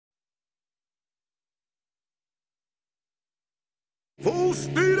Full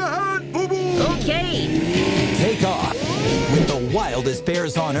speed ahead, boo-boo! Okay. Take off with the wildest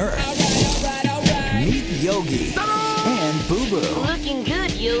bears on Earth. Meet Yogi and Boo-Boo. Looking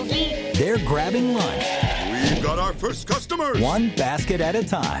good, Yogi. They're grabbing lunch. We've got our first customers. One basket at a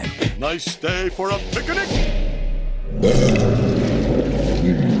time. Nice day for a picnic.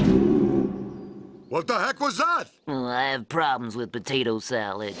 What the heck was that? Oh, I have problems with potato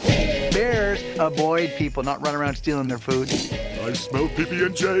salad. Bears avoid people, not run around stealing their food. I smell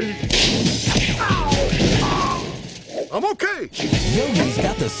PB&J. I'm okay. Yogi's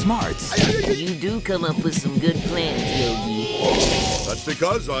got the smarts. You do come up with some good plans, Yogi. That's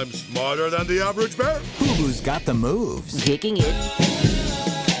because I'm smarter than the average bear. Boo-Boo's got the moves. Kicking it.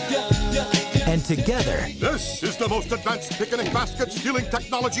 And together, This is the most advanced picnic basket stealing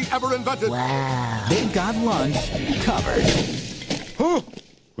technology ever invented. Wow. they've got lunch covered. Huh?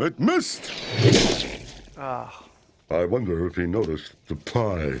 It missed. Oh. I wonder if he noticed the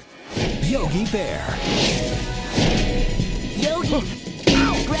pie. Yogi Bear. Yogi!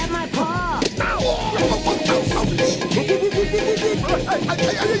 Grab my paw!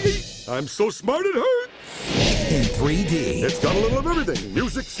 I'm so smart it hurts. In 3D. It's got a little of everything.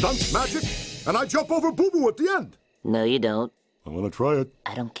 Music, stunts, magic, and I jump over Boo-Boo at the end. No, you don't. I want to try it.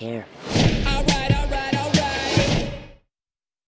 I don't care.